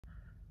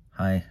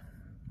Hi,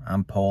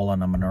 I'm Paul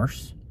and I'm a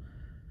nurse.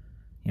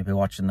 You'll be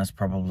watching this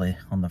probably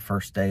on the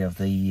first day of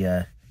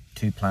the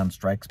 2 planned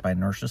strikes by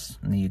nurses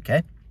in the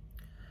UK.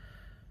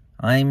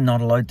 I'm not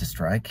allowed to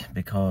strike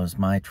because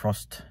my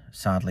trust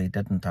sadly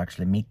didn't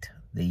actually meet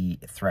the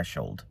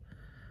threshold.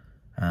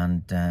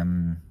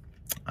 And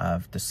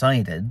I've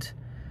decided,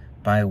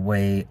 by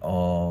way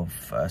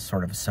of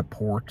sort of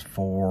support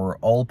for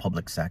all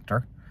public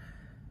sector,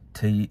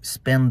 to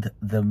spend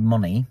the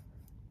money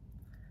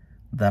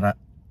that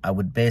I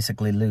would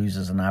basically lose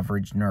as an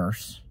average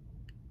nurse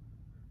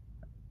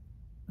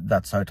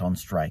that's out on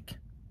strike.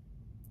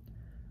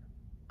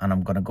 And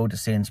I'm going to go to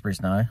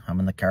Sainsbury's now. I'm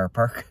in the car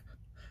park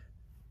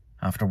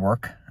after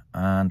work,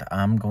 and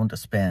I'm going to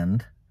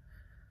spend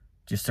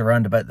just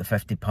around about the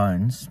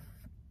 £50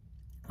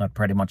 that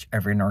pretty much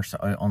every nurse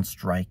out on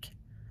strike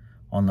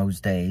on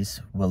those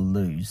days will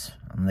lose,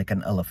 and they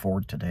can ill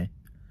afford to do.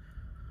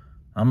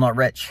 I'm not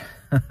rich.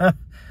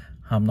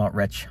 I'm not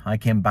rich. I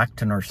came back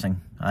to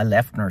nursing. I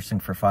left nursing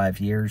for 5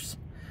 years,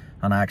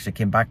 and I actually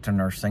came back to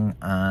nursing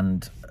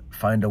and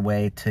found a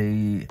way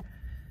to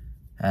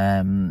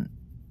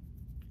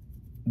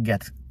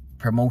get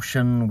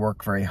promotion,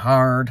 work very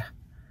hard,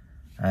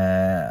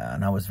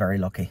 and I was very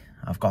lucky.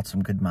 I've got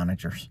some good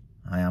managers.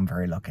 I am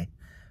very lucky.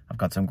 I've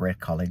got some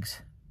great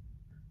colleagues.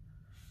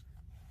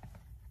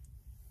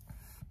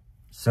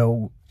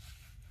 So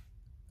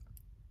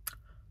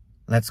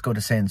let's go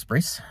to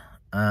Sainsbury's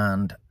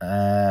and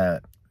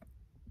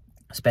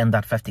spend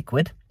that 50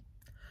 quid.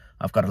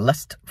 I've got a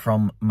list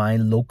from my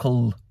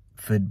local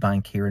food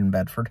bank here in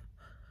Bedford,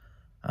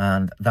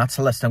 and that's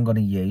a list I'm going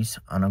to use,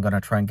 and I'm going to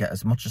try and get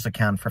as much as I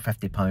can for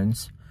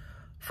 £50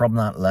 from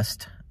that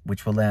list,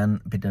 which will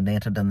then be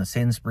donated in the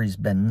Sainsbury's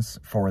bins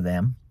for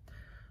them,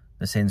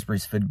 the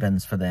Sainsbury's food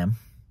bins for them.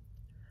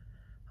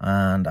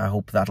 And I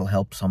hope that'll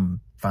help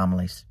some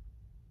families,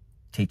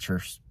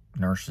 teachers,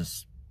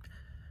 nurses,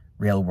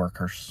 rail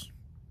workers,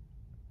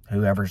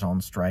 whoever's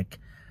on strike,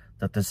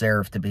 that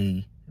deserve to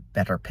be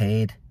better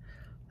paid,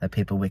 the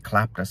people we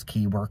clapped as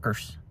key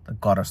workers that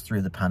got us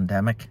through the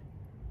pandemic.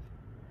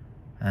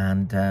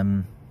 And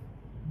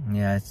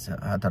yeah,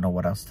 I don't know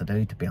what else to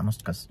do, to be honest,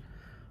 because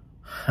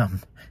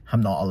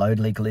I'm not allowed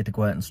legally to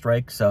go out and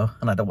strike,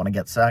 and I don't want to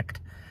get sacked.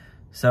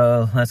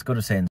 So let's go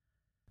to Sainsbury's.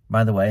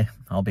 By the way,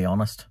 I'll be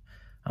honest,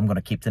 I'm going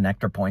to keep the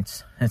nectar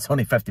points. It's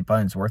only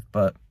 £50 worth,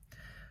 but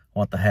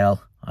what the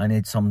hell? I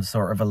need some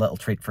sort of a little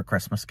treat for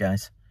Christmas,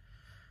 guys.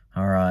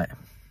 All right.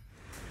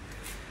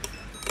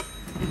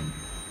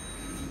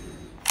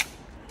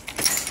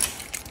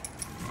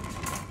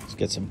 Let's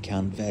get some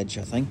canned veg,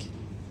 I think.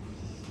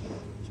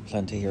 There's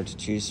plenty here to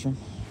choose from.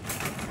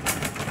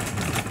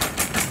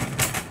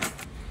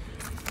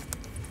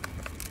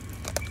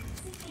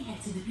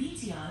 Head to the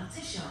beauty aisle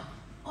to shop.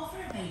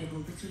 Offer available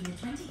between the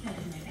 23rd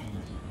of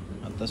November.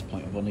 At this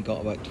point, I've only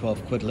got about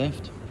 12 quid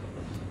left.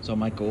 So I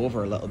might go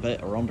over a little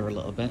bit or under a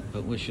little bit,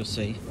 but we shall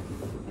see.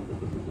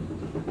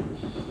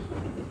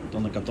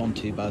 Don't think I've done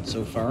too bad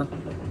so far.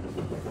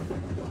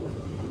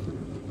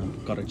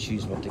 I've got to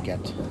choose what to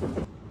get.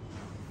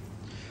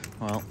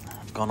 Well,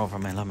 I've gone over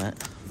my limit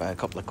by a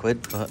couple of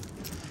quid, but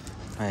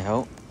hey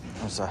ho,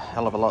 there's a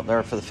hell of a lot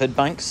there for the food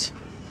banks.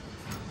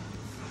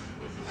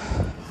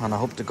 And I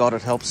hope to God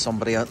it helps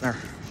somebody out there.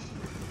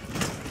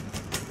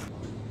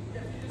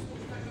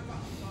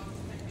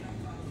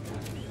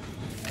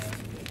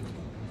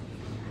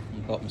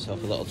 Got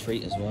myself a little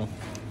treat as well.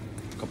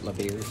 A couple of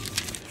beers.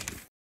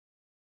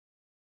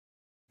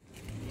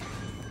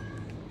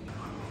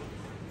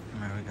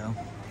 There we go.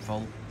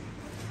 Full.